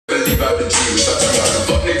the Jesus. I turn out the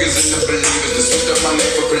fuck niggas and the believers. The switch up my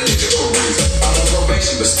name for political reasons. I'm on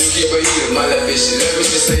probation, but still keep a heater. My left bitch, let me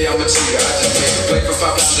just say I'm a cheater. I just made a play for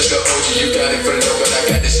 5 pounds of the OG. You got it for low, but I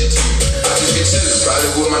got this shit too. I just be chillin', probably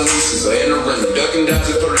with my nieces. Or in the room, ducking down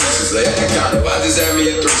to police. Lay at the counter, I just had me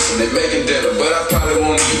a threesome. They making dinner, but I probably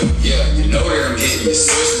won't eat. Yeah, you know that I'm hitting your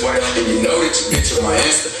sis, boy. And you know that you bitch on my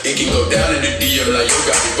Insta. It can go down in the DM like yo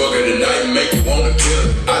got me fucking tonight and make you wanna kill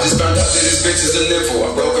her. I just found out that this bitch is an info.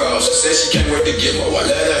 I broke her off. She said she can't wait to get more. I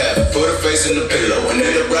let her have it. Put her face in the pillow and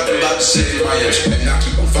ended up rapping about the shit in my intro. And I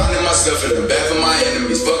keep on finding myself in the back of my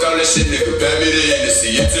enemies. Fuck all this shit, nigga. Bad me the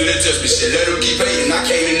Hennessy until it touch me. Shit, let them keep hating. I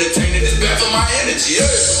can't entertain it. It's bad for my energy. Yeah.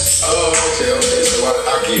 Oh, okay. So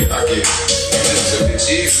I get it. And just took the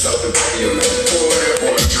Jesus off the back of your name. Boy, that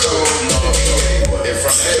boy cold, motherfucker. And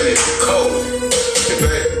from heaven it's cold. The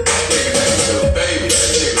baby, that nigga named the baby.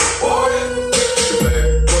 That nigga, boy. The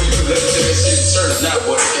baby, boy, you can listen to that shit in church now,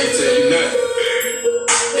 boy. They can't tell you nothing.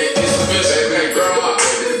 It's the bitch, baby, named Grandma.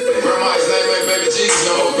 Grandma, his name ain't Baby Jesus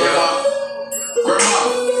no more, Grandma. Grandma.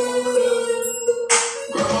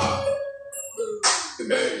 The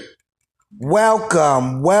baby.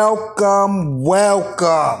 Welcome.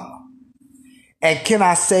 And can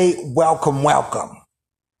I say welcome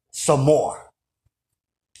some more?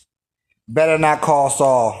 Better Not Call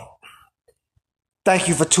Saul. Thank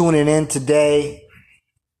you for tuning in today.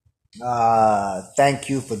 Thank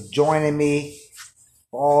you for joining me.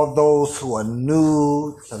 For all those who are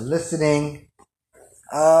new to listening,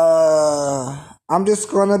 I'm just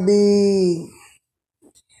gonna be...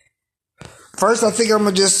 First, I think I'm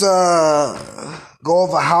going to just go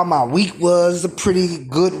over how my week was. A pretty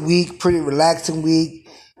good week, pretty relaxing week.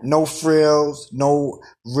 No frills, no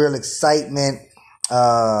real excitement.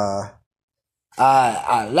 Last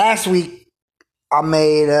week, I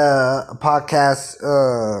made a podcast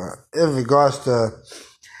in regards to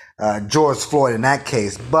George Floyd in that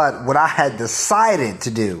case. But what I had decided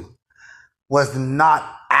to do was not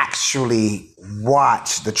actually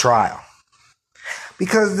watch the trial.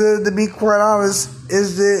 Because to be quite honest,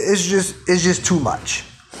 it's just too much.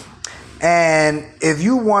 And if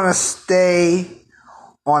you want to stay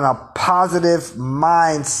on a positive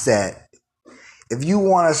mindset, if you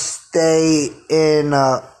want to stay in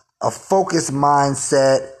a focused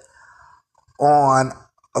mindset on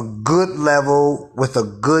a good level with a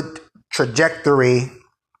good trajectory,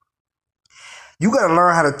 you got to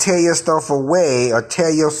learn how to tear yourself away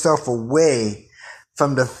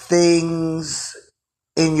from the things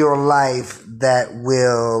in your life that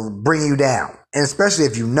will bring you down, and especially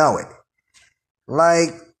if you know it.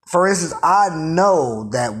 Like, for instance, I know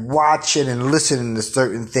that watching and listening to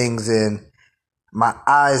certain things in my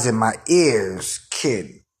eyes and my ears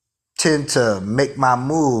can tend to make my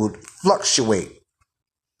mood fluctuate.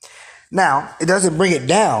 Now, it doesn't bring it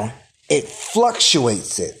down, it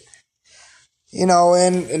fluctuates it. You know,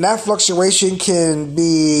 and that fluctuation can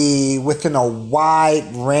be within a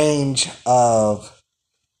wide range of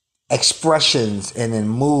expressions and in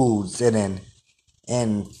moods and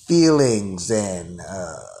in feelings and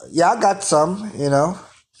I got some, you know,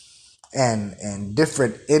 and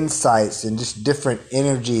different insights and just different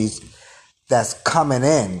energies that's coming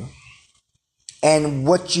in. And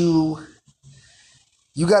what you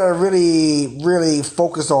gotta really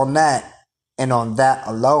focus on that and on that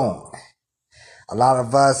alone. A lot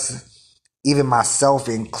of us, even myself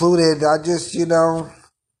included, I just, you know,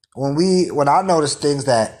 when I notice things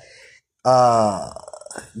that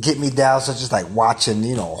get me down, such as like watching,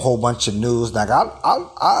 you know, a whole bunch of news. Like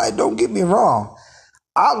I don't get me wrong,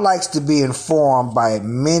 I likes to be informed by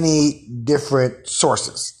many different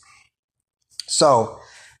sources. So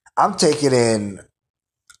I'm taking in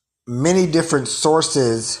many different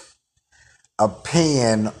sources'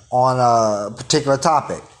 opinion on a particular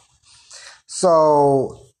topic.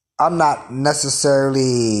 So I'm not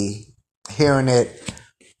necessarily hearing it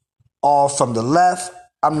all from the left.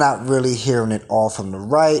 I'm not really hearing it all from the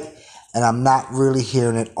right, and I'm not really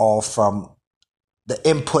hearing it all from the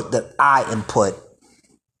input that I input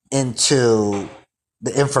into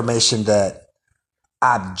the information that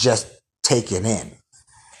I've just taken in.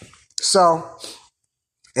 So,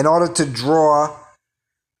 in order to draw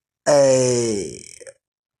a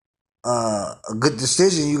good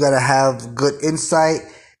decision, you got to have good insight,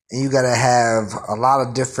 and you got to have a lot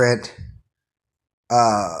of different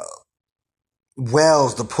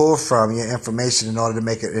wells to pull from your information in order to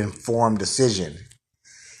make an informed decision.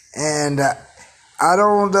 And I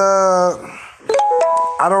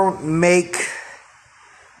don't make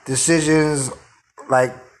decisions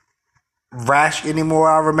like rash anymore.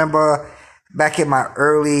 I remember back in my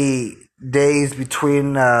early days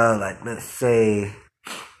between let's say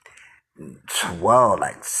well,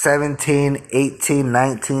 like 17, 18,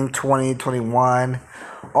 19, 20, 21,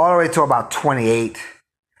 all the way to about 28.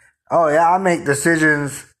 Oh, yeah, I make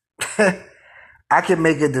decisions. I can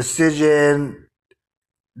make a decision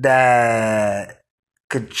that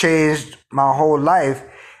could change my whole life,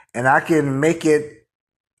 and I can make it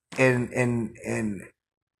and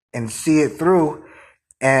see it through,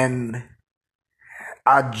 and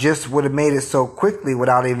I just would have made it so quickly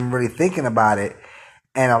without even really thinking about it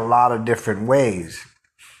in a lot of different ways.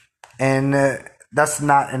 And that's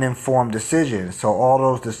not an informed decision. So all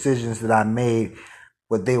those decisions that I made,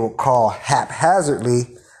 what they would call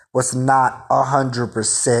haphazardly, was not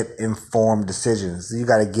 100% informed decisions. You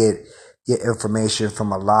got to get your information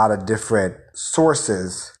from a lot of different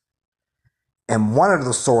sources. And one of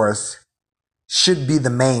the sources should be the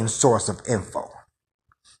main source of info,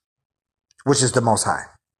 which is the Most High.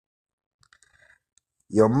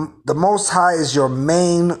 The Most High is your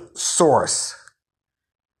main source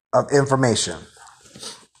of information.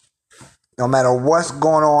 No matter what's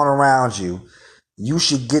going on around you, you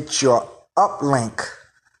should get your uplink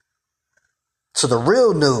to the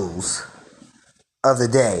real news of the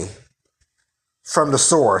day from the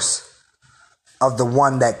source of the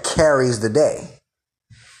one that carries the day.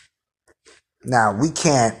 Now, we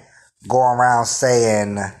can't go around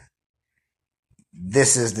saying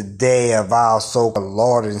this is the day of our so-called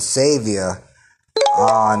Lord and Savior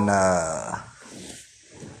on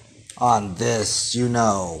this,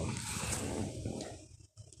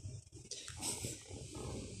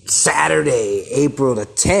 Saturday, April the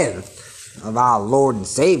 10th of our Lord and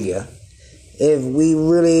Savior, if we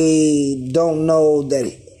really don't know that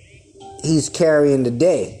He's carrying the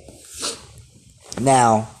day.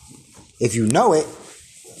 Now, if you know it,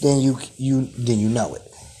 then you know it.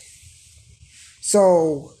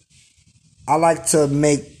 So I like to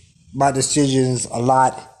make my decisions a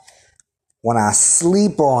lot when I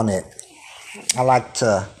sleep on it. I like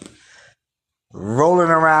to rolling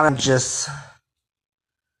around and just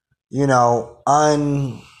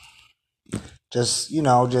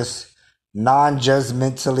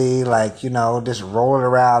non-judgmentally, just rolling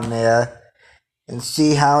around there and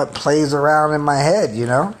see how it plays around in my head,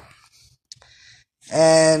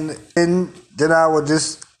 And then I would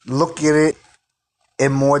just look at it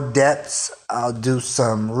in more depths. I'll do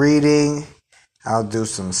some reading. I'll do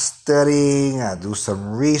some studying. I'll do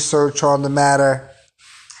some research on the matter.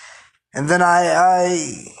 And then I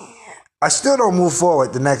still don't move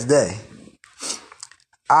forward the next day.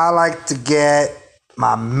 I like to get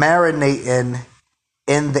my marinating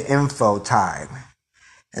in the info time.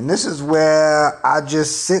 And this is where I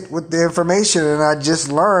just sit with the information and I just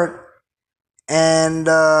learn. And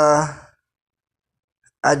I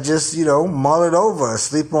just, mull it over,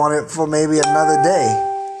 sleep on it for maybe another day.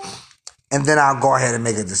 And then I'll go ahead and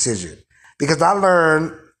make a decision. Because I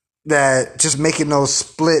learned that just making those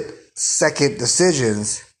split-second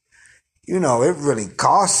decisions, it really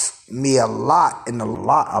costs me a lot.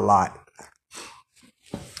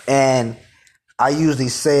 And I usually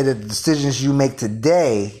say that the decisions you make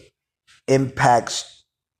today impacts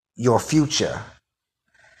your future.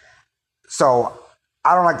 So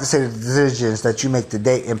I don't like to say the decisions that you make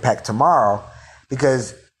today impact tomorrow,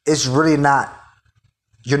 because it's really not,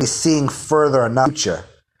 you're seeing further enough future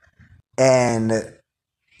and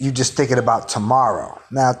you just thinking about tomorrow.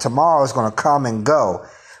 Now, tomorrow is going to come and go,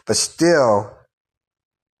 but still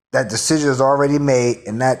that decision is already made,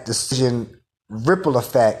 and that decision ripple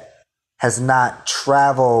effect has not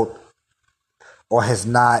traveled or has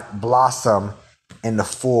not blossomed in the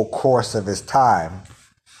full course of its time.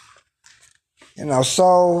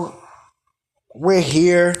 So we're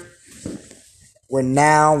here. We're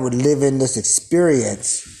living this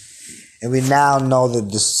experience, and we now know the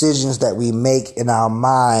decisions that we make in our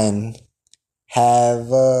mind have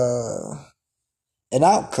an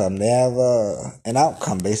outcome. They have an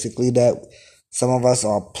outcome, basically, that some of us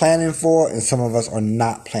are planning for and some of us are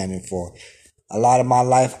not planning for. A lot of my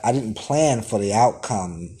life, I didn't plan for the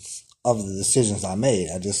outcomes of the decisions I made.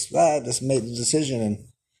 I just made the decision and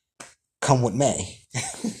come what may.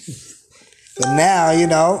 But now, I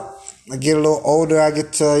get a little older. I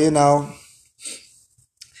get to,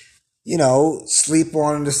 sleep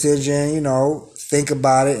on a decision, think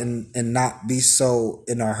about it and not be so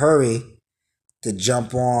in a hurry to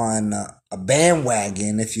jump on a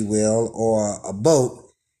bandwagon, if you will, or a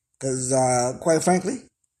boat. Because, quite frankly,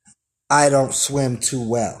 I don't swim too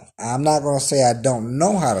well. I'm not going to say I don't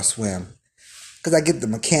know how to swim, because I get the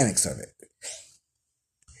mechanics of it.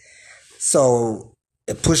 So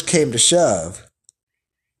if push came to shove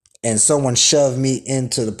and someone shoved me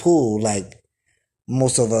into the pool, like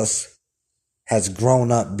most of us has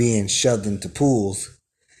grown up being shoved into pools,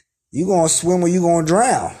 you're going to swim or you're going to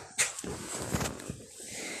drown.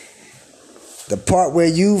 The part where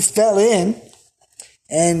you fell in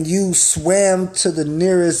and you swam to the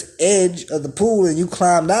nearest edge of the pool and you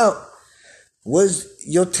climbed out was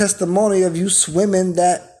your testimony of you swimming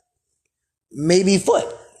that maybe foot.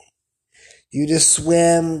 You just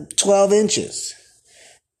swam 12 inches,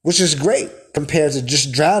 which is great compared to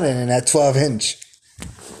just drowning in that 12 inch.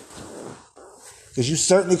 Because you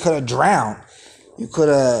certainly could have drowned. You could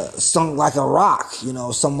have sunk like a rock.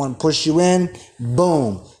 Someone pushed you in,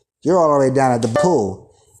 boom. You're all the way down at the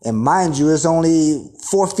pool. And mind you, it's only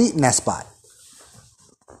 4 feet in that spot.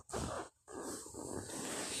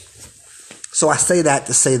 So I say that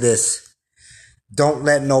to say this. Don't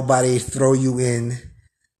let nobody throw you in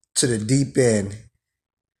to the deep end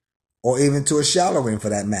or even to a shallow end for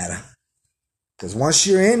that matter. Because once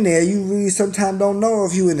you're in there, you really sometimes don't know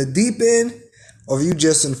if you're in the deep end or if you're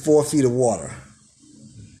just in 4 feet of water.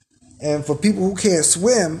 And for people who can't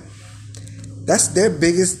swim, that's their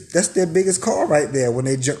biggest call right there when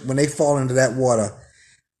they fall into that water.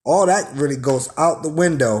 All that really goes out the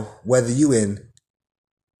window, whether you in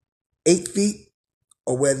 8 feet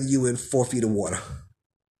or whether you in 4 feet of water.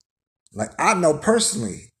 Like I know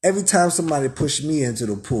personally, every time somebody pushed me into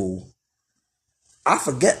the pool, I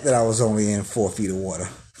forget that I was only in 4 feet of water.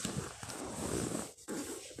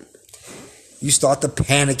 You start to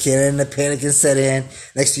panicking and the panicking set in.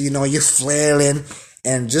 Next thing you know, you're flailing.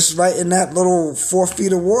 And just right in that little 4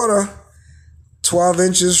 feet of water, 12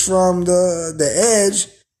 inches from the edge,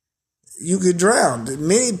 you could drown.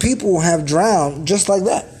 Many people have drowned just like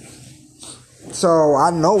that. So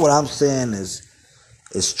I know what I'm saying is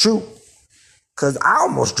true. Because I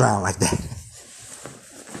almost drowned like that.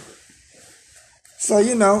 So,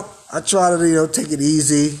 I try to, take it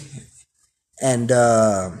easy and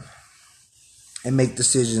make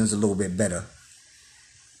decisions a little bit better.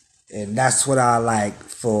 And that's what I like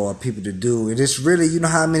for people to do. It is really,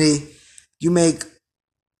 how many, you make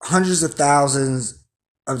hundreds of thousands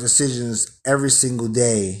of decisions every single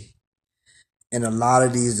day. And a lot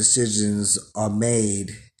of these decisions are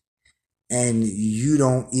made and you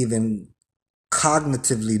don't even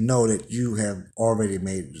cognitively know that you have already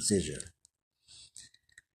made a decision.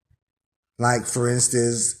 Like, for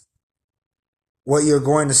instance, what you're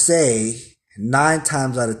going to say 9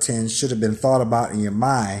 times out of 10 should have been thought about in your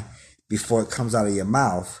mind before it comes out of your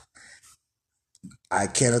mouth. I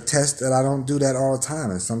can attest that I don't do that all the time.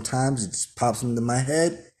 And sometimes it just pops into my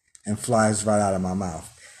head and flies right out of my mouth.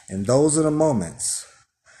 And those are the moments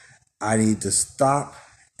I need to stop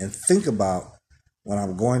and think about what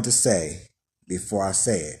I'm going to say before I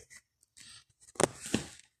say it.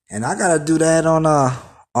 And I got to do that on a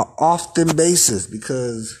often basis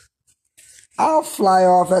because I'll fly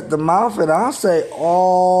off at the mouth and I'll say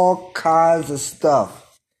all kinds of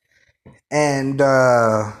stuff. And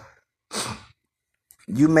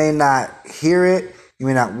you may not hear it. You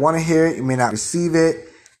may not want to hear it. You may not receive it.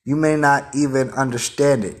 You may not even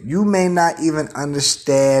understand it. You may not even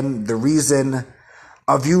understand the reason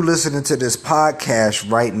of you listening to this podcast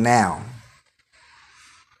right now.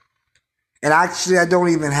 And actually, I don't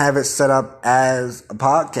even have it set up as a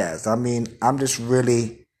podcast. I mean, I'm just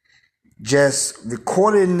really just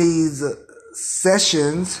recording these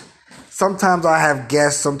sessions. Sometimes I have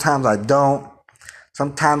guests, sometimes I don't.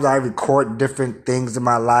 Sometimes I record different things in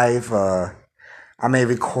my life. I may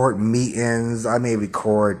record meetings. I may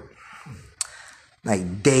record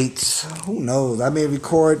like dates. Who knows? I may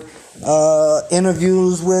record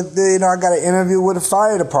interviews with, I got an interview with the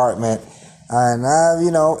fire department. And I have,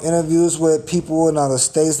 interviews with people in other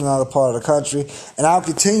states and other part of the country. And I'll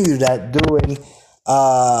continue that during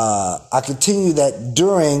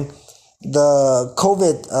the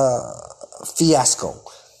COVID fiasco.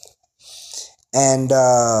 And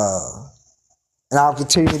I'll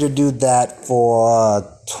continue to do that for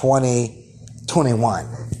 2021.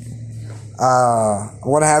 I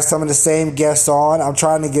want to have some of the same guests on. I'm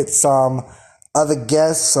trying to get some other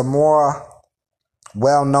guests, some more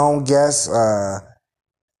well-known guests.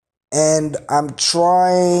 And I'm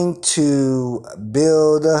trying to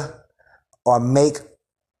build or make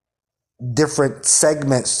different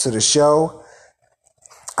segments to the show.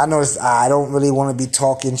 I noticed I don't really want to be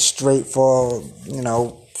talking straight for,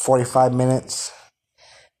 45 minutes.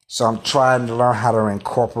 So I'm trying to learn how to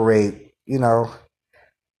incorporate,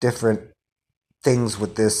 different things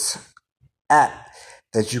with this app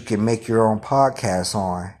that you can make your own podcast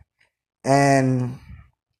on. And,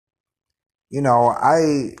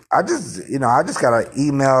 I just got an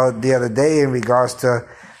email the other day in regards to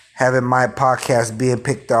having my podcast being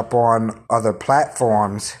picked up on other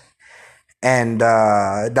platforms. And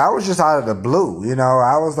that was just out of the blue. You know,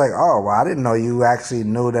 I was like, oh, well, I didn't know you actually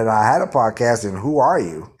knew that I had a podcast, and who are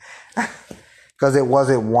you? Because it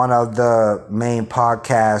wasn't one of the main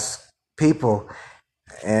podcast people.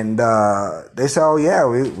 And they said, oh, yeah,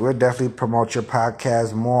 we'll definitely promote your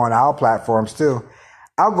podcast more on our platforms, too.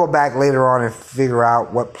 I'll go back later on and figure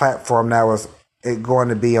out what platform that was going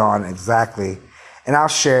to be on exactly. And I'll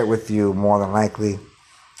share it with you more than likely.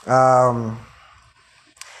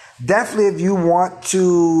 Definitely, if you want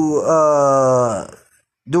to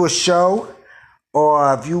do a show,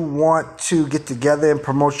 or if you want to get together and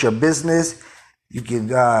promote your business, you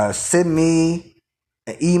can send me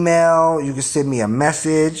an email. You can send me a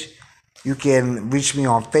message. You can reach me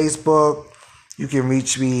on Facebook. You can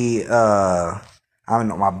reach me, I don't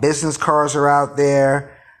know, my business cards are out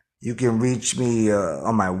there. You can reach me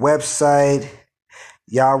on my website,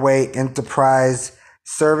 Yahweh Enterprise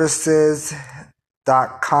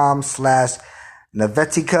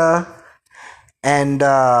Services.com/Navetica, and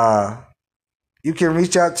you can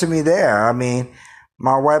reach out to me there. I mean,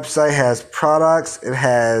 my website has products, it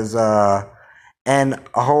has and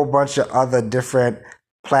a whole bunch of other different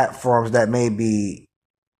platforms that may be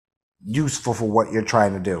useful for what you're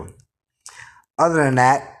trying to do. Other than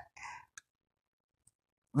that,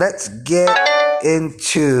 let's get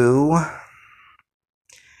into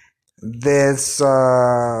this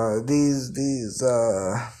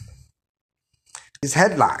these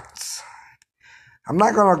headlines. I'm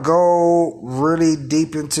not gonna go really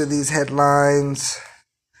deep into these headlines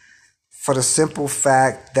for the simple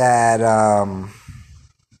fact that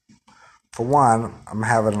for one, I'm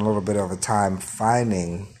having a little bit of a time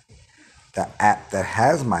finding the app that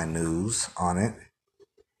has my news on it,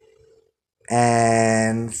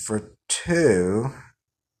 and for two,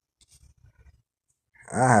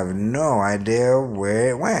 I have no idea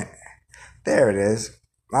where it went. There it is.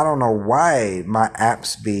 I don't know why my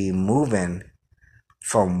apps be moving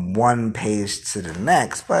from one page to the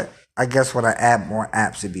next, but I guess when I add more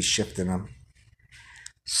apps, it be shifting them.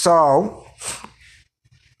 So,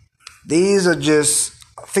 these are just,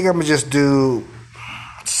 I think I'm going to just do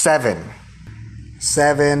seven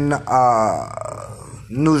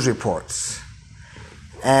news reports.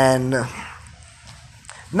 And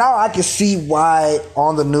now I can see why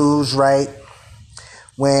on the news, right,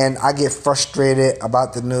 when I get frustrated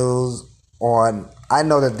about the news, I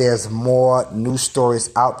know that there's more news stories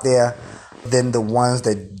out there than the ones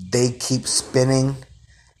that they keep spinning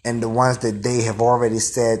and the ones that they have already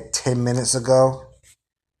said 10 minutes ago.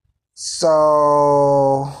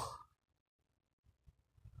 So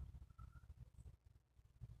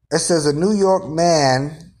it says a New York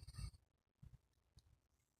man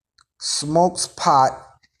smokes pot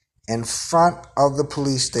in front of the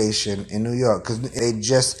police station in New York because they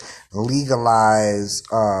just legalized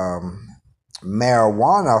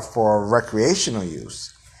marijuana for recreational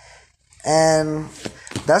use. And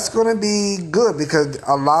that's going to be good because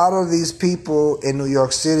a lot of these people in New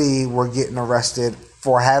York City were getting arrested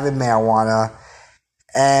for having marijuana.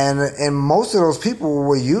 And most of those people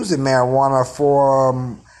were using marijuana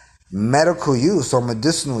for medical use or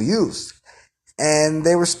medicinal use. And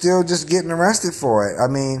they were still just getting arrested for it. I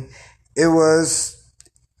mean, it was,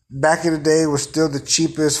 back in the day, it was still the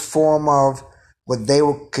cheapest form of what they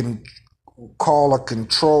would call a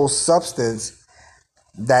controlled substance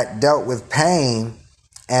that dealt with pain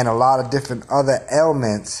and a lot of different other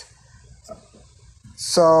ailments.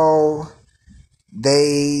 So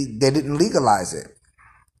they didn't legalize it.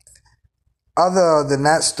 Other than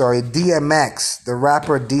that story, DMX, the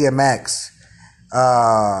rapper DMX,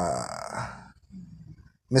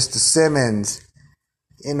 Mr. Simmons,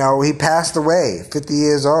 you know, he passed away, 50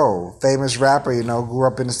 years old. Famous rapper, you know, grew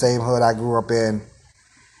up in the same hood I grew up in,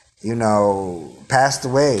 you know, passed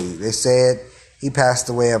away. They said he passed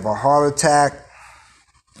away of a heart attack.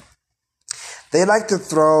 They like to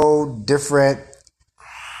throw different,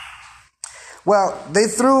 well, they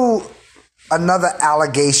threw another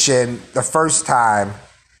allegation the first time,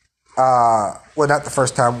 well, not the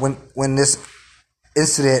first time, when this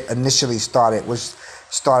incident initially started, which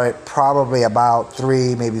started probably about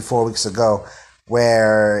 3, maybe 4 weeks ago,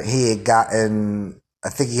 where he had gotten, I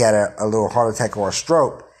think he had a little heart attack or a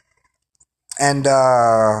stroke. And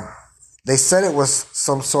they said it was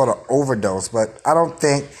some sort of overdose, but I don't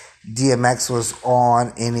think DMX was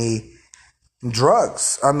on any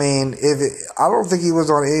drugs. I mean, I don't think he was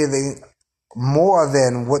on anything more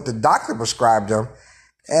than what the doctor prescribed him.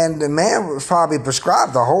 And the man was probably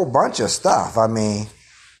prescribed a whole bunch of stuff. I mean,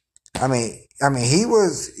 he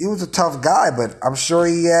was a tough guy, but I'm sure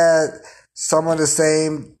he had some of the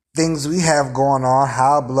same things we have going on,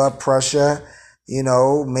 high blood pressure, you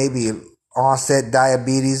know, maybe onset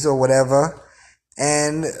diabetes or whatever,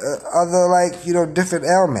 and other different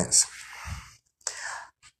ailments.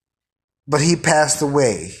 But he passed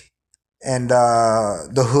away, and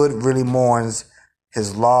the hood really mourns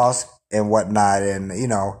his loss and whatnot. And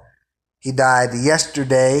he died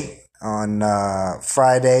yesterday on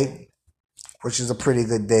Friday, which is a pretty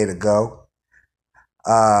good day to go.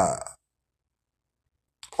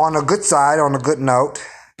 On a good side, on a good note,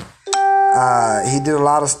 he did a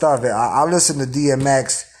lot of stuff. I listened to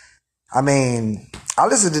DMX. I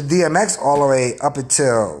listened to DMX all the way up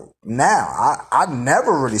until now. I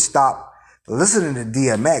never really stopped listening to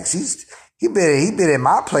DMX. He been in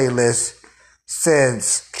my playlist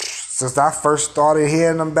since I first started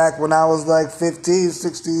hearing him back when I was like 15,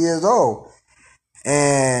 16 years old.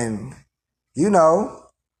 And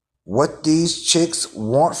what these chicks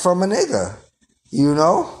want from a nigga.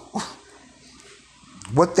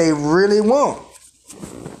 What they really want.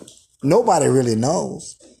 Nobody really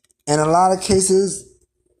knows. In a lot of cases,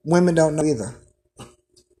 women don't know either.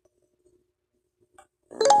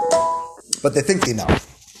 But they think they know.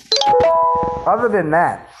 Other than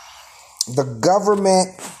that, the government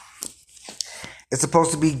is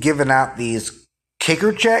supposed to be giving out these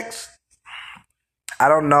kicker checks. I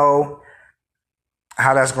don't know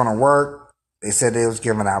how that's going to work. They said they was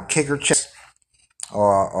giving out kicker checks.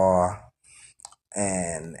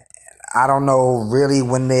 And I don't know really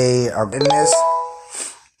when they are in this,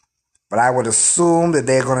 but I would assume that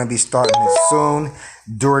they're going to be starting it soon,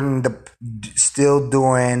 still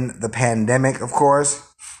during the pandemic, of course.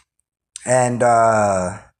 And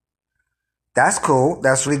that's cool.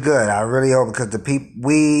 That's really good. I really hope, because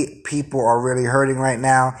we people are really hurting right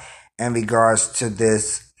now in regards to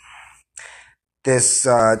this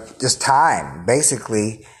time.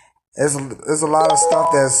 Basically, there's a lot of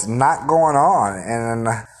stuff that's not going on, and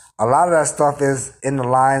a lot of that stuff is in the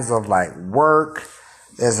lines of like work.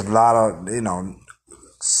 There's a lot of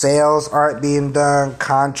sales aren't being done,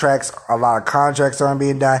 a lot of contracts aren't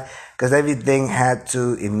being done, because everything had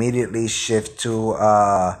to immediately shift to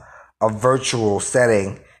a virtual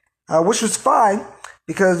setting, which was fine,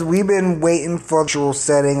 because we've been waiting for a virtual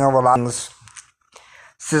setting of a lot of things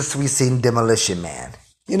since we seen Demolition Man.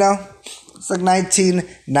 It's like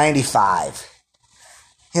 1995.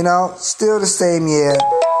 Still the same year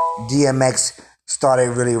DMX started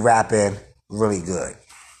really rapping really good.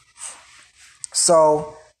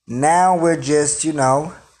 So now we're just,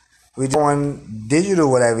 we're doing digital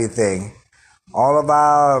with everything. All of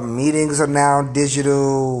our meetings are now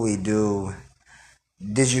digital. We do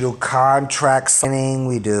digital contract signing.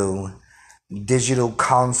 We do digital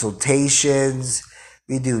consultations.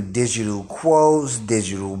 We do digital quotes,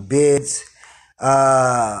 digital bids. Even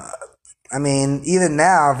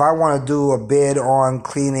now, if I want to do a bid on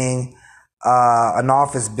cleaning an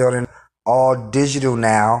office building, all digital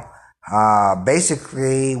now.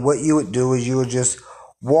 Basically, what you would do is you would just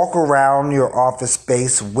walk around your office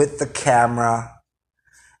space with the camera,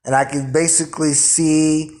 and I can basically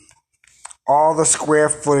see all the square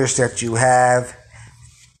footage that you have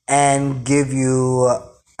and give you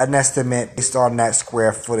an estimate based on that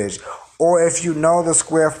square footage. Or if you know the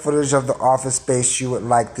square footage of the office space you would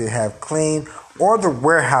like to have clean, or the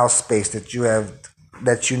warehouse space that you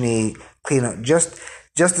need clean up. Just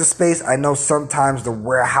the space. I know sometimes the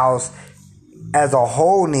warehouse as a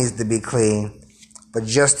whole needs to be clean, but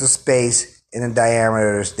just the space in the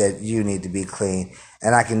diameters that you need to be clean.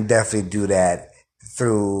 And I can definitely do that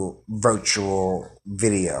through virtual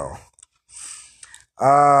video.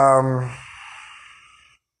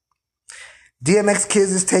 DMX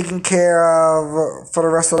Kids is taken care of for the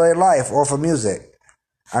rest of their life, or for music.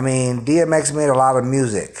 DMX made a lot of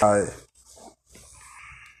music.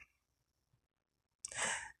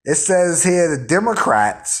 It says here the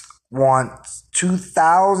Democrats want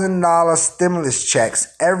 $2,000 stimulus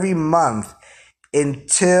checks every month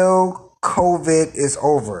until COVID is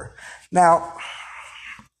over. Now,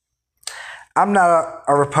 I'm not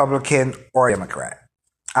a Republican or a Democrat.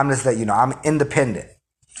 I'm just letting you know, I'm independent.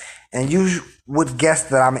 And you would guess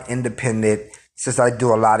that I'm independent since I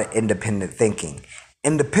do a lot of independent thinking.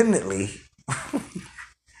 Independently,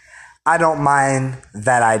 I don't mind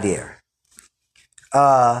that idea.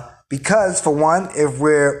 Because for one, if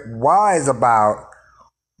we're wise about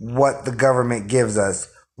what the government gives us,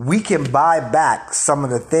 we can buy back some of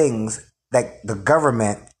the things that the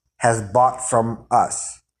government has bought from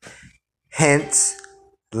us. Hence,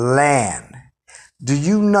 land. Do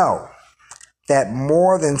you know that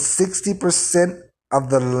more than 60% of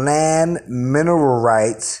the land mineral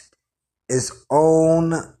rights is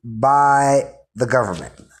owned by the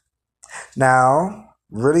government? Now,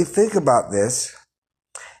 really think about this.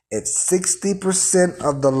 It's 60%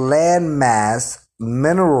 of the land mass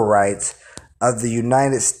mineral rights of the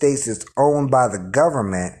United States is owned by the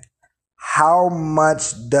government. How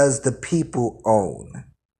much does the people own?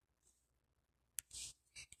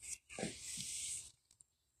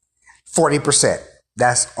 40%.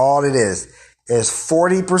 That's all it is. It's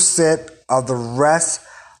 40% of the rest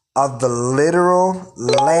of the literal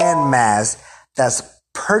land mass that's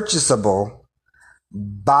purchasable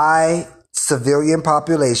by civilian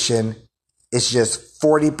population. It's just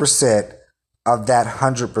 40% of that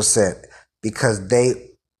 100% because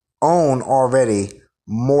they own already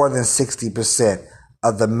more than 60%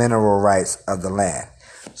 of the mineral rights of the land.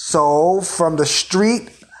 So from the street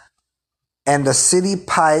and the city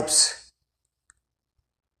pipes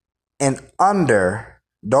and under,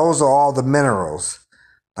 those are all the minerals,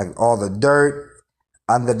 like all the dirt.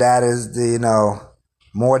 Under that is the,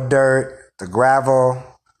 more dirt, the gravel,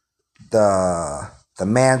 the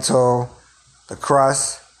mantle, the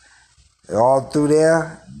crust, all through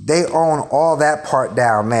there. They own all that part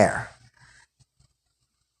down there.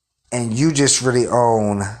 And you just really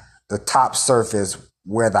own the top surface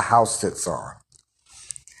where the house sits on.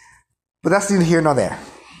 But that's neither here nor there.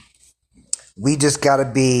 We just got to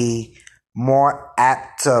be more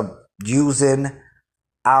apt to using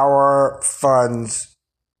our funds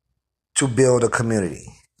to build a community.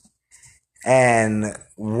 And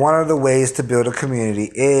one of the ways to build a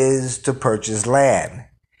community is to purchase land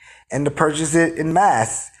and to purchase it in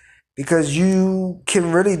mass, because you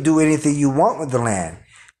can really do anything you want with the land.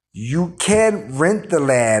 You can rent the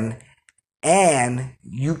land and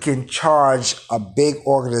you can charge a big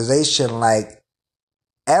organization like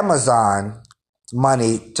Amazon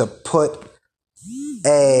money to put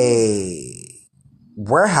a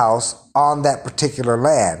warehouse on that particular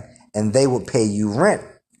land, and they will pay you rent.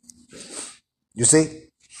 You see?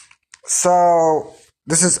 So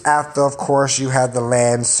this is after, of course, you have the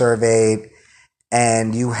land surveyed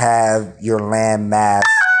and you have your land mass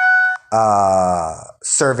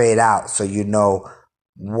surveyed out, so you know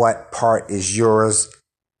what part is yours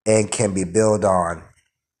and can be built on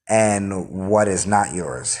and what is not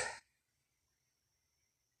yours.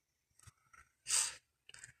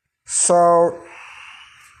 So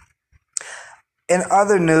in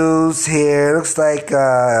other news here, it looks like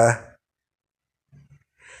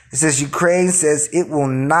it says Ukraine says it will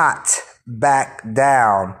not back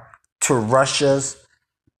down to Russia's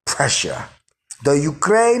pressure. The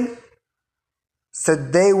Ukraine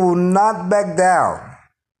said they will not back down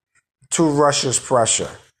to Russia's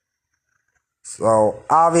pressure. So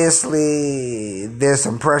obviously there's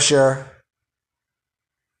some pressure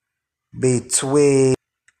between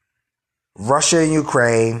Russia and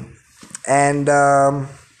Ukraine, and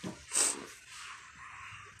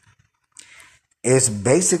it's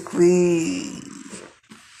basically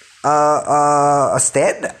a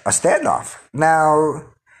standoff. Now,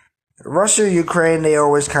 Russia and Ukraine, they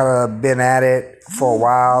always kind of been at it for a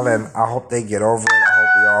while, and I hope they get over it. I hope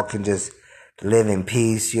we all can just live in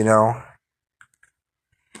peace,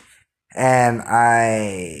 And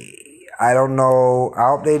I don't know. I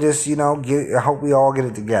hope they just, I hope we all get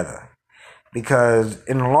it together, because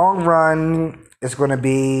in the long run, it's going to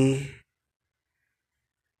be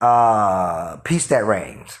peace that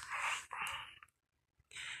reigns.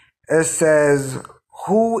 It says,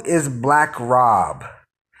 who is Black Rob?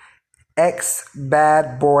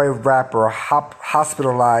 Ex-Bad Boy rapper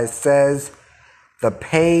hospitalized, says the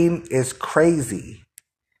pain is crazy.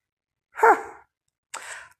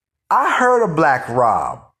 I heard of Black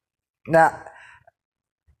Rob. Now,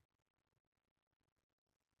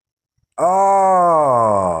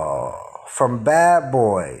 from Bad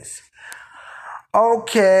Boys.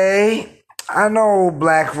 Okay, I know who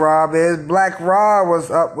Black Rob is. Black Rob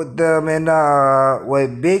was up with them and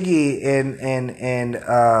with Biggie and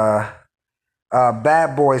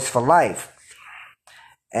Bad Boys for Life.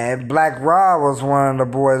 And Black Rob was one of the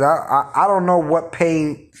boys. I don't know what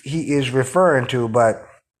pain he is referring to, but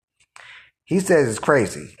he says it's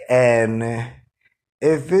crazy. And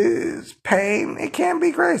if it's pain, it can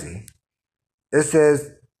be crazy. It says,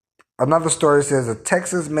 another story says, a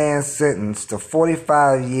Texas man sentenced to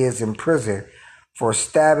 45 years in prison for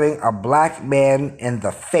stabbing a black man in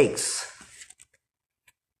the face.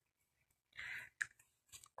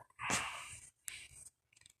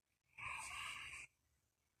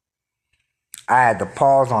 I had to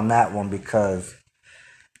pause on that one because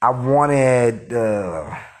I wanted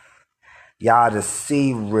y'all to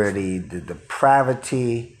see really the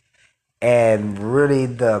depravity and really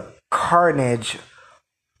the carnage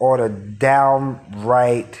or the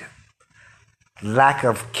downright lack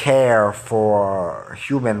of care for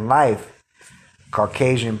human life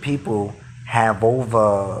Caucasian people have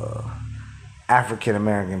over African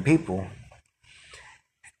American people.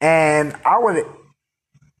 And I would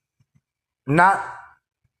not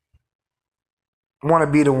want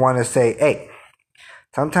to be the one to say, hey,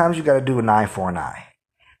 sometimes you got to do an eye for an eye.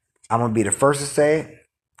 I'm going to be the first to say it,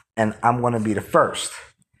 and I'm going to be the first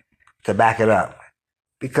to back it up.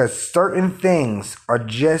 Because certain things are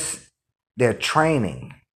just their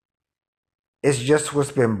training. It's just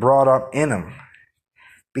what's been brought up in them.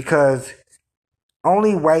 Because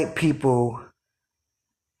only white people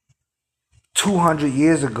 200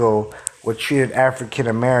 years ago were treated African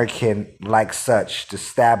American like such to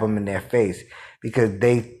stab them in their face because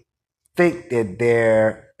they think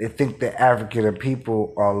that African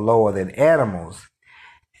people are lower than animals.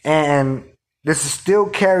 And this still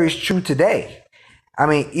carries true today. I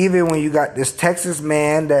mean, even when you got this Texas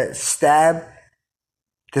man that stabbed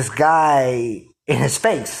this guy in his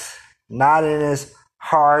face, not in his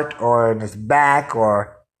heart or in his back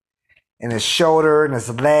or in his shoulder, in his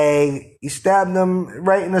leg. He stabbed him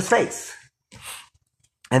right in his face.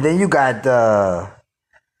 And then you got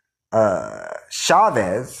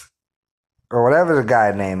Chavez, or whatever the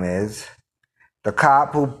guy's name is, the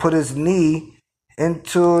cop who put his knee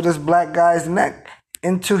into this black guy's neck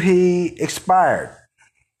until he expired.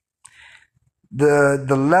 The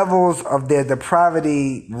levels of their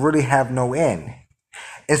depravity really have no end.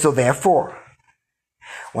 And so therefore,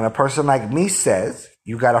 when a person like me says,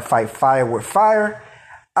 you gotta fight fire with fire,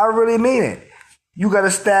 I really mean it. You gotta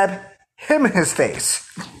stab him in his face.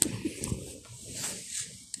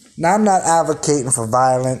 Now, I'm not advocating for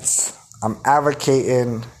violence. I'm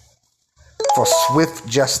advocating for swift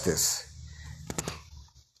justice.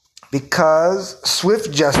 Because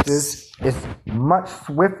swift justice is much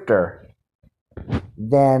swifter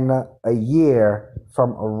than a year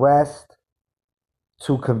from arrest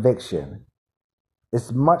to conviction.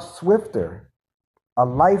 It's much swifter. A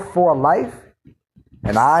life for a life,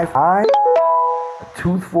 an eye for an eye, a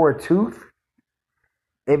tooth for a tooth.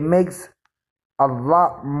 It makes a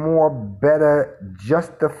lot more better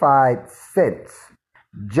justified sense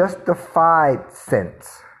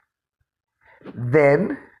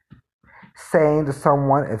than saying to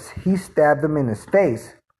someone if he stabbed him in his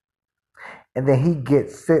face and then he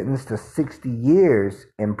gets sentenced to 60 years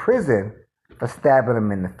in prison for stabbing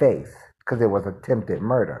him in the face because it was attempted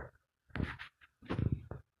murder.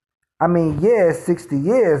 I mean, yeah, 60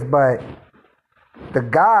 years, but the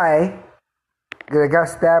guy that got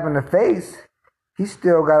stabbed in the face, he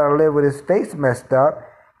still got to live with his face messed up.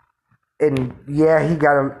 And yeah,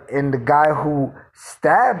 and the guy who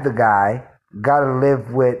stabbed the guy got to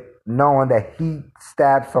live with knowing that he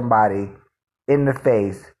stabbed somebody in the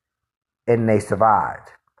face and they survived.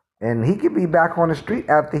 And he could be back on the street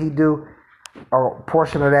after he do a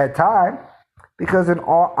portion of that time, because in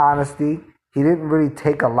all honesty, he didn't really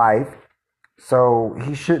take a life, so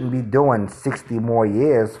he shouldn't be doing 60 more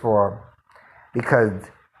years because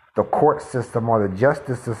the court system or the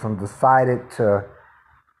justice system decided to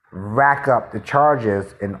rack up the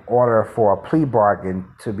charges in order for a plea bargain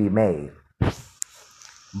to be made.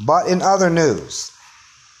 But in other news,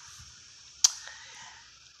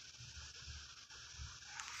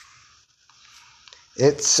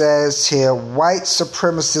 it says here, white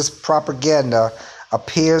supremacist propaganda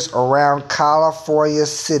appears around California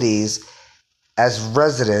cities as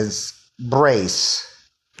residents brace.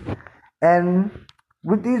 And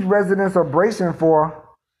what these residents are bracing for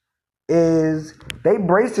is they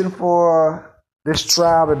bracing for this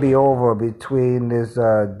trial to be over between this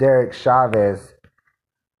Derek Chavez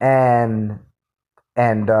and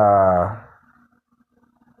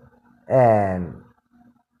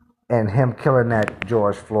him killing that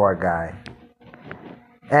George Floyd guy.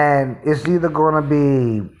 And it's either going to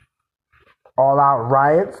be all-out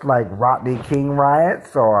riots like Rodney King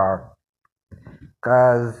riots,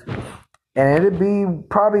 and it'd be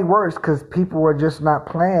probably worse because people are just not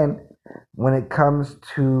playing when it comes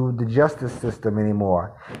to the justice system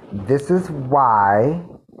anymore. This is why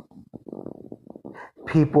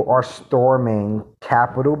people are storming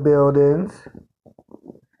Capitol buildings.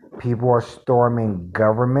 People are storming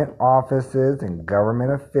government offices and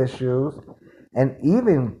government officials, and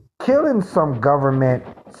even killing some government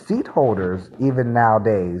seat holders even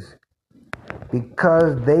nowadays,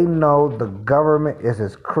 because they know the government is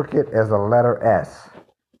as crooked as a letter S.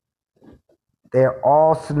 They're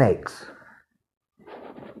all snakes.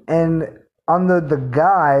 And under the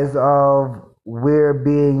guise of we're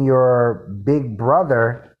being your big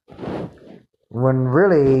brother, when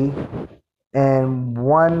really, in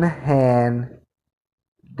one hand,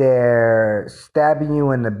 they're stabbing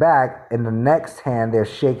you in the back, in the next hand, they're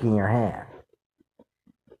shaking your hand.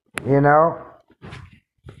 You know?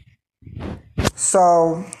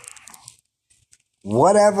 So,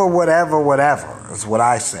 whatever is what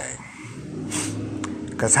I say.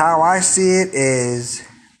 Because how I see it is,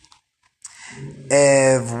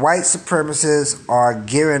 if white supremacists are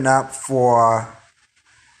gearing up for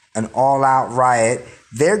an all-out riot,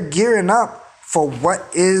 they're gearing up for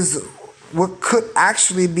what could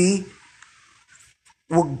actually be,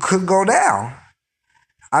 what could go down.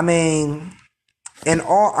 I mean, in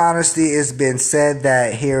all honesty, it's been said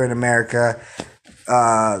that here in America,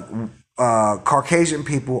 Caucasian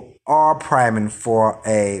people are priming for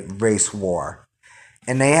a race war.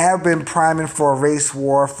 And they have been priming for a race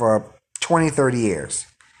war for 20, 30 years.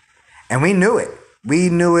 And we knew it. We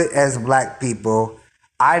knew it as black people.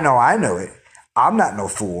 I knew it. I'm not no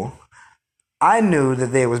fool. I knew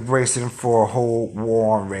that they was bracing for a whole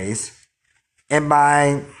war on race. And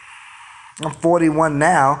I'm 41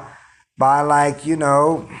 now, by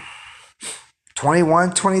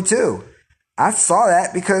 21, 22. I saw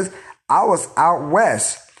that because I was out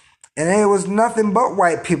west. And there was nothing but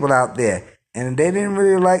white people out there. And they didn't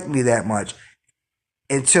really like me that much.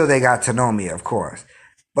 Until they got to know me, of course.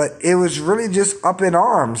 But it was really just up in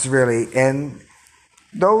arms, really. And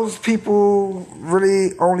those people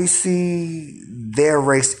really only see their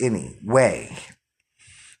race anyway.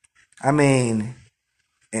 I mean,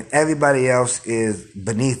 and everybody else is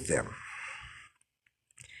beneath them.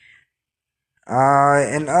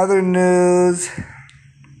 In other news,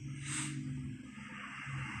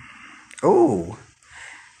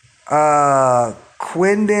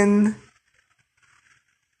 Quentin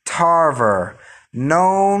Tarver,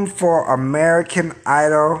 known for American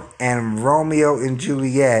Idol and Romeo and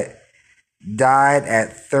Juliet, died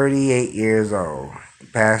at 38 years old.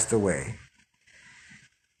 Passed away.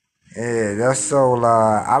 Yeah, that's so.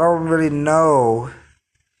 I don't really know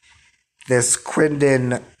this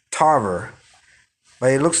Quentin Tarver,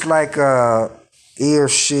 but it looks like he or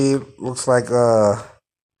she looks like a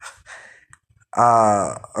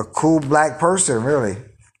cool black person, really.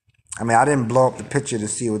 I mean, I didn't blow up the picture to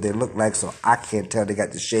see what they look like, so I can't tell. They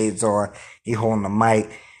got the shades on. He holding the mic.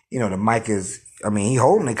 The mic is, he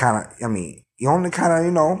holding it kind of,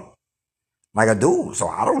 like a dude. So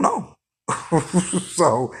I don't know.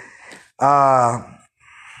 So,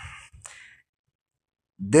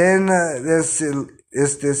 then there's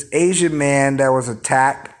this Asian man that was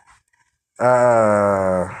attacked.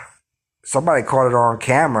 Somebody caught it on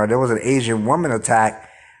camera. There was an Asian woman attacked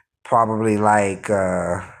probably like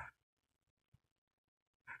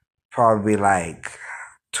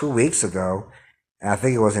 2 weeks ago. And I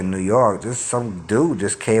think it was in New York. Just some dude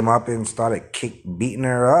just came up and started beating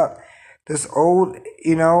her up. This older,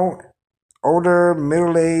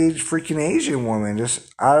 middle-aged freaking Asian woman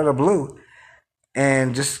just out of the blue.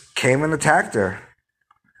 And just came and attacked her.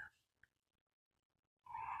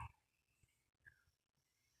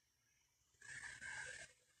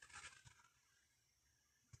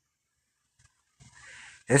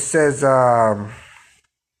 It says,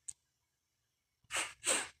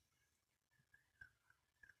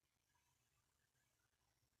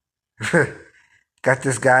 got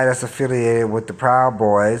this guy that's affiliated with the Proud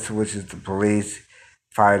Boys, which is the police,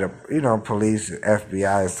 police,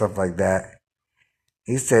 FBI, and stuff like that.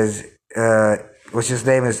 He says, which his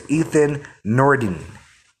name is Ethan Nordin,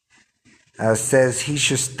 says he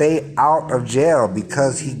should stay out of jail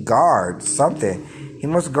because he guards something. He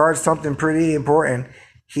must guard something pretty important.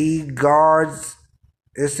 It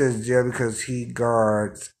says jail because he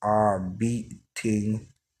guards are beating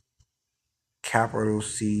capital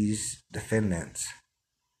C's defendants.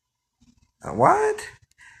 What?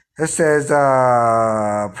 It says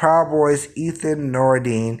Proud Boys Ethan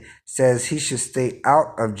Nordin says he should stay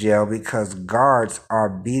out of jail because guards are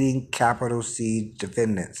beating capital C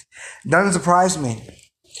defendants. Doesn't surprise me.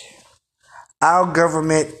 Our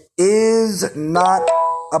government is not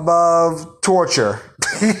above torture.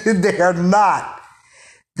 They are not.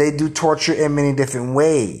 They do torture in many different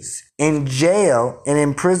ways. In jail and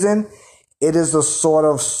in prison, it is a sort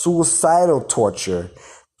of suicidal torture.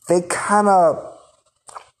 They kind of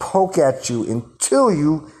poke at you until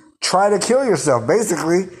you try to kill yourself.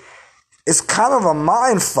 Basically, it's kind of a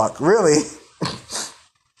mind fuck, really.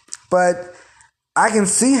 But I can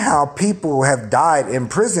see how people have died in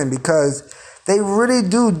prison because they really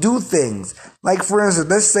do things. Like, for instance,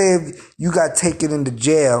 let's say if you got taken into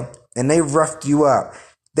jail and they roughed you up.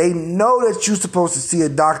 They know that you're supposed to see a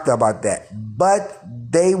doctor about that, but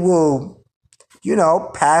they will,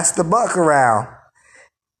 pass the buck around.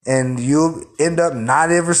 And you'll end up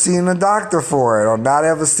not ever seeing a doctor for it or not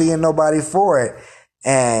ever seeing nobody for it.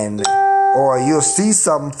 And Or you'll see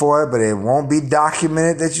something for it, but it won't be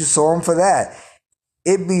documented that you saw them for that.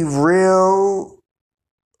 It'd be real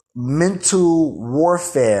mental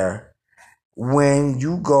warfare when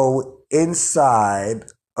you go inside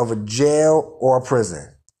of a jail or a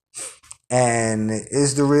prison. And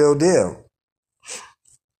it's the real deal.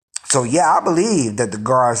 So yeah, I believe that the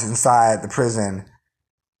guards inside the prison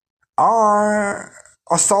are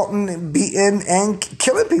assaulting, beating, and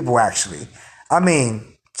killing people, actually. I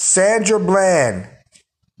mean, Sandra Bland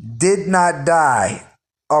did not die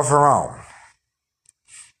of her own.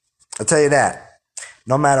 I'll tell you that.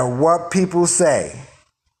 No matter what people say.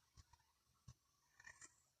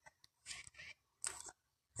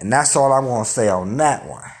 And that's all I'm going to say on that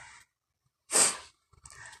one.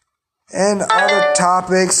 And other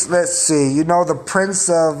topics, let's see. You know, the Prince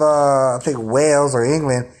of, I think, Wales or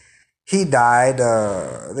England, he died.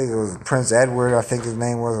 I think it was Prince Edward, I think his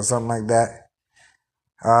name was, or something like that.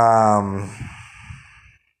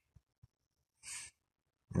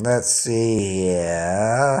 Let's see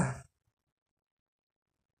here.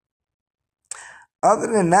 Other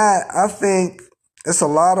than that, I think it's a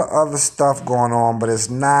lot of other stuff going on, but it's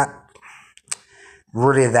not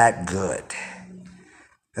really that good.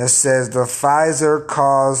 It says the Pfizer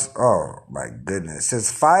caused, oh my goodness. It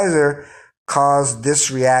says Pfizer caused this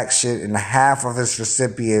reaction in half of its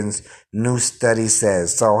recipients, new study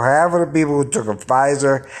says. So half of the people who took a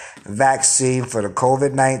Pfizer vaccine for the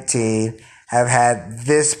COVID-19 have had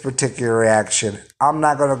this particular reaction. I'm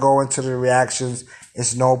not going to go into the reactions.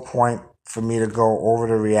 It's no point for me to go over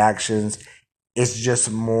the reactions. It's just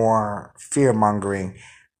more fear-mongering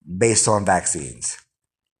based on vaccines.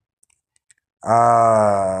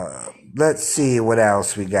 Let's see what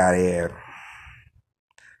else we got here.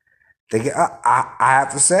 I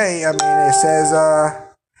have to say, I mean, it says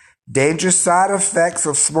dangerous side effects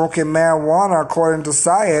of smoking marijuana according to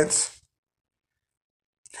science.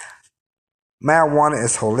 Marijuana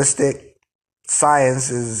is holistic.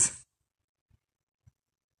 Science is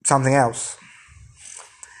something else.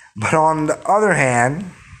 But on the other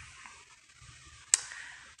hand,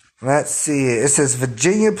 let's see. It says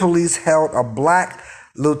Virginia police held a black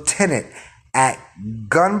lieutenant at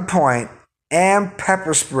gunpoint and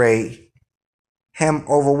pepper spray him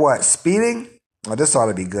over what? Speeding? Oh, this ought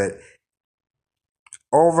to be good.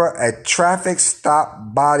 Over a traffic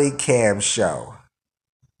stop body cam show.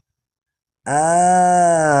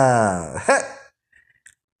 That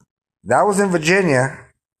was in Virginia.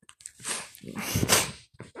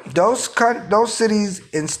 Those cities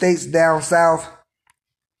and states down south,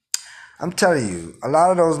 I'm telling you, a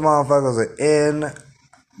lot of those motherfuckers are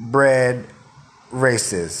inbred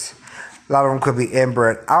racists. A lot of them could be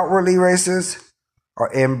inbred outwardly racist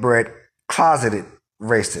or inbred closeted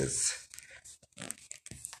racists.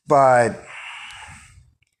 But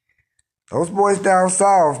those boys down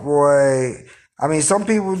south, boy, I mean, some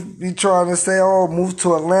people be trying to say, oh, move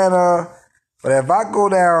to Atlanta. But if I go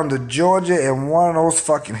down to Georgia and one of those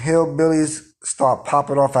fucking hillbillies start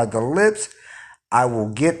popping off at the lips, I will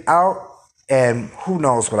get out, and who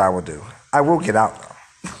knows what I will do. I will get out, though.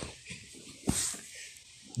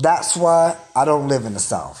 That's why I don't live in the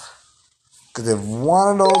South. Because if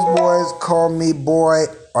one of those boys call me boy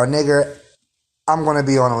or nigger, I'm going to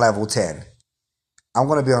be on a level 10. I'm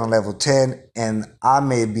going to be on a level 10, and I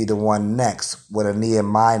may be the one next with a knee in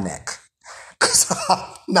my neck. Because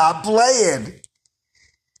I'm not playing.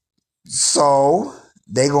 So,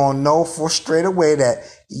 they going to know for straight away that,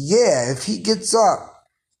 yeah, if he gets up,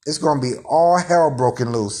 it's going to be all hell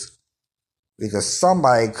broken loose. Because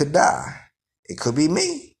somebody could die. It could be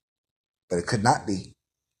me, but it could not be.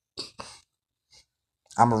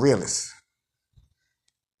 I'm a realist.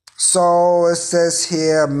 So it says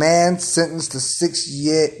here, a man sentenced to 6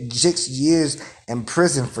 years in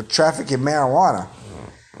prison for trafficking marijuana.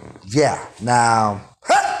 Yeah, now,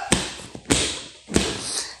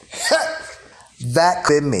 that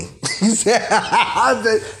could have been me.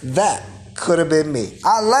 That could have been me.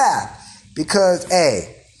 I laugh because,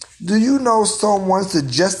 hey, do you know someone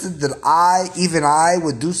suggested that I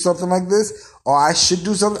would do something like this? Or I should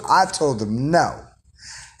do something? I told them no.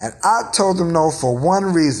 And I told them no for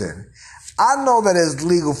one reason. I know that it's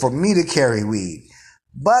legal for me to carry weed.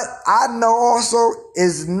 But I know also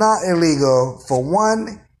it's not illegal for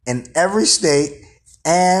one in every state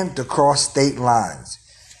and to cross state lines.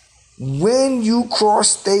 When you cross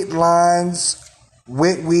state lines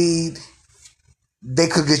with weed, they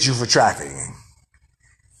could get you for trafficking.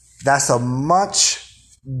 That's a much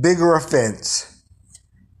bigger offense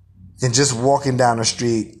than just walking down the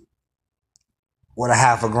street with a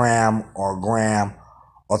half a gram or a gram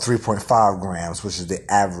or 3.5 grams, which is the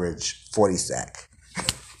average 40 sack.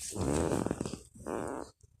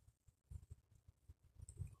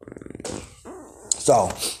 So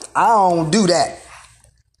I don't do that.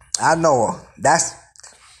 I know that's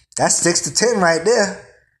 6 to 10 right there,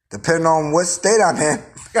 depending on what state I'm in.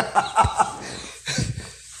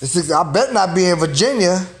 I better not be in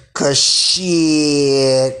Virginia, cause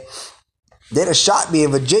shit, they'd have shot me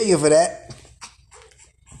in Virginia for that.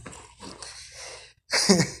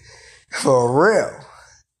 For real.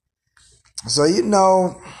 So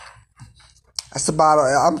that's about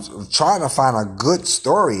it. I'm trying to find a good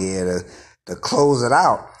story here to close it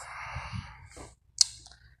out.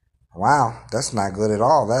 Wow, that's not good at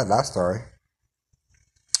all, that story.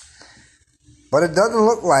 But it doesn't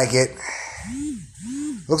look like it.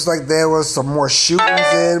 Looks like there was some more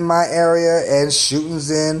shootings in my area and shootings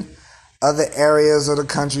in other areas of the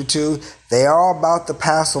country too. They are about to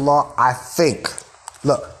pass a law, I think.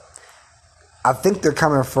 Look, I think they're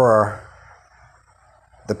coming for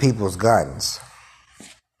the people's guns.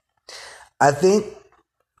 I think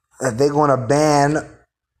that they're going to ban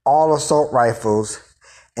all assault rifles.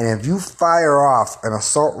 And if you fire off an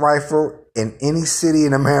assault rifle in any city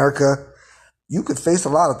in America, you could face a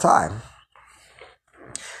lot of time.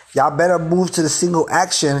 Y'all better move to the single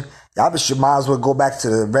action. Y'all might as well go back to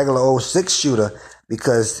the regular old 6-shooter,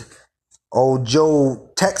 because old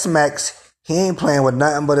Joe Tex-Mex, he ain't playing with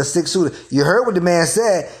nothing but a 6-shooter. You heard what the man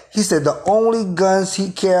said. He said the only guns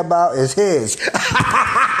he care about is his.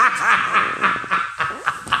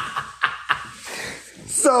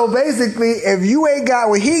 So basically, if you ain't got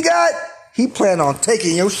what he got, he plan on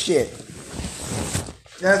taking your shit.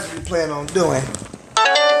 That's what he plan on doing.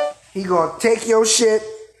 He gonna take your shit,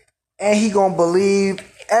 and he gonna believe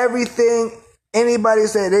everything anybody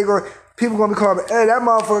say. People gonna be calling, hey, that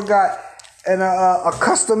motherfucker got a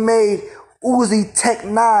custom made Uzi Tech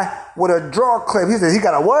 9 with a draw clip. He says he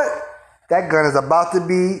got a what? That gun is about to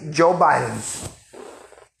be Joe Biden's.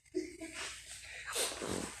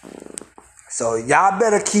 So y'all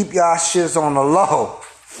better keep y'all shits on the low,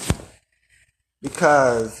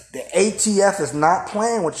 because the ATF is not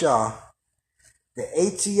playing with y'all. The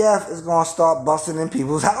ATF is gonna start busting in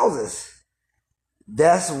people's houses.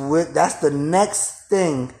 That's the next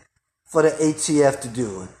thing for the ATF to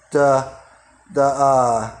do. The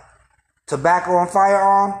tobacco and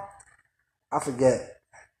firearm, I forget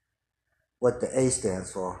what the A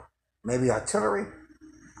stands for. Maybe artillery?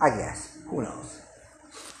 I guess. Who knows?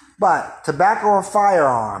 But tobacco and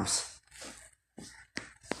firearms,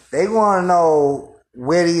 they want to know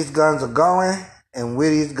where these guns are going and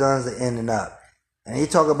where these guns are ending up. And he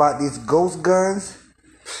talk about these ghost guns.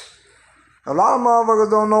 A lot of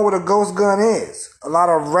motherfuckers don't know what a ghost gun is. A lot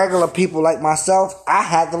of regular people like myself, I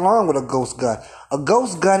had to learn what a ghost gun. A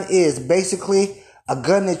ghost gun is basically a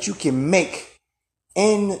gun that you can make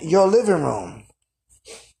in your living room.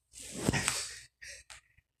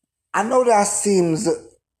 I know that seems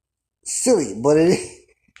silly, but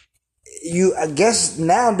I guess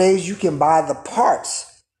nowadays you can buy the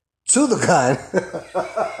parts to the gun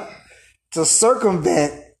to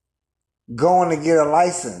circumvent going to get a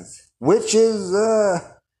license, which is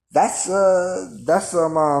that's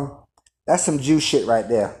some Jew shit right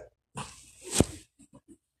there.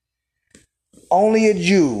 Only a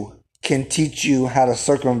Jew can teach you how to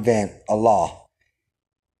circumvent a law,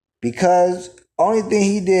 because only thing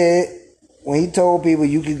he did when he told people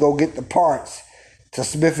you could go get the parts to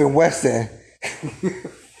Smith & Wesson,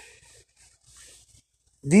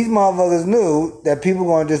 these motherfuckers knew that people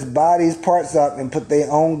were going to just buy these parts up and put their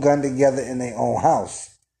own gun together in their own house,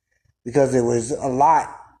 because it was a lot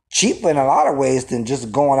cheaper in a lot of ways than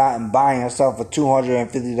just going out and buying yourself a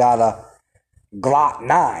 $250 Glock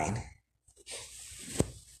 9.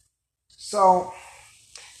 So,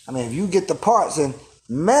 I mean, if you get the parts, and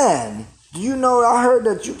man, do you know, I heard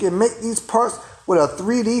that you can make these parts with a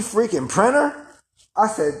 3D freaking printer? I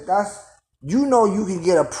said, you can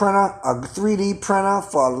get a 3D printer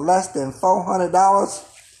for less than $400?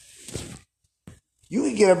 You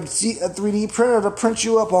can get a 3D printer to print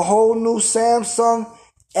you up a whole new Samsung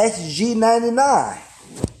SG99.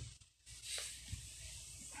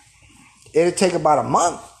 It'll take about a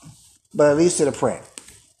month, but at least it'll print.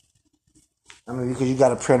 I mean, because you got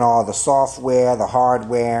to print all the software, the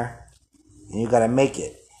hardware, and you got to make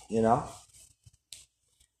it,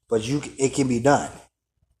 But it can be done.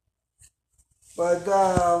 But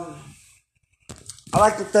I'd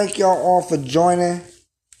like to thank y'all all for joining.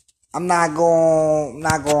 I'm not going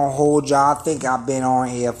to hold y'all. I think I've been on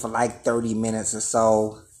here for like 30 minutes or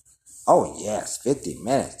so. Oh yes, 50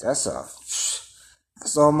 minutes. That's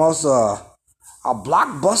almost a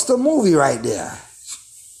blockbuster movie right there.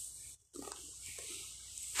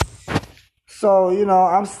 So,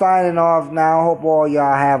 I'm signing off now. Hope all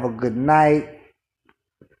y'all have a good night.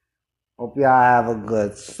 Hope y'all have a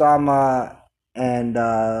good summer. And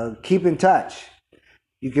keep in touch.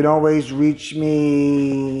 You can always reach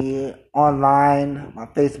me online, my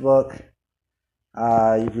Facebook.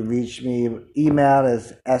 You can reach me. Email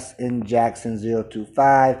is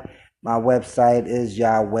snjackson025. My website is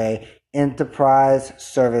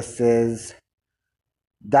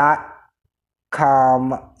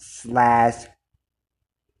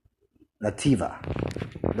YahwehEnterprise.com/Lativita.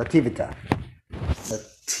 Lativita.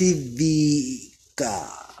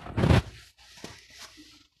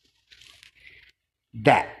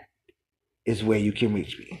 That is where you can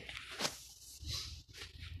reach me.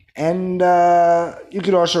 And you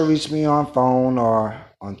can also reach me on phone or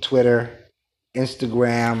on Twitter,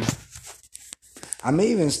 Instagram. I may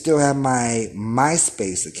even still have my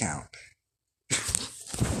MySpace account.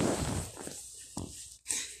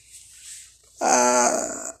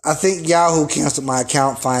 I think Yahoo canceled my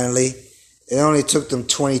account finally. It only took them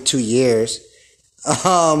 22 years.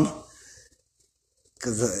 Because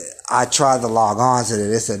I tried to log on to it.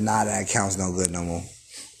 They said, nah, that account's no good no more.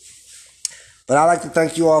 But I'd like to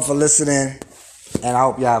thank you all for listening. And I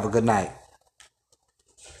hope y'all have a good night.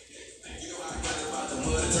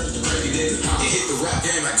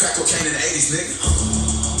 Crack cocaine in the 80s, nigga.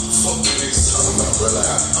 Fuck the niggas talking about, bro. Like,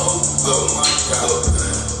 oh my God.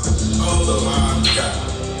 Oh my God.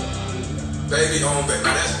 Baby on baby.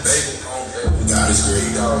 That's baby on baby. God is great,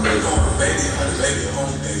 dog. Baby on baby. Baby on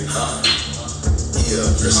baby. Yeah,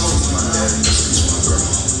 rest in peace, my daddy. Rest in peace, my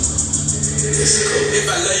grandma. If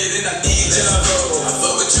I love you, then I need ya. I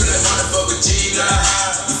fuck with you like wanna fuck with Gina.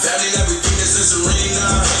 You family like we Venus and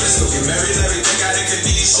Serena. Let's go get married, everything out in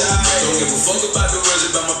Kanisha. Don't give a fuck about the words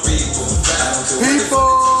about my people.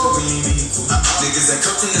 Niggas that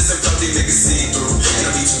come from the same company, niggas see through. And I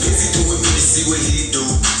be too busy doing me to see what he do,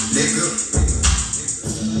 nigga.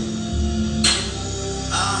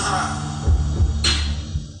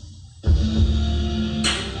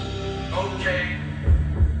 Okay.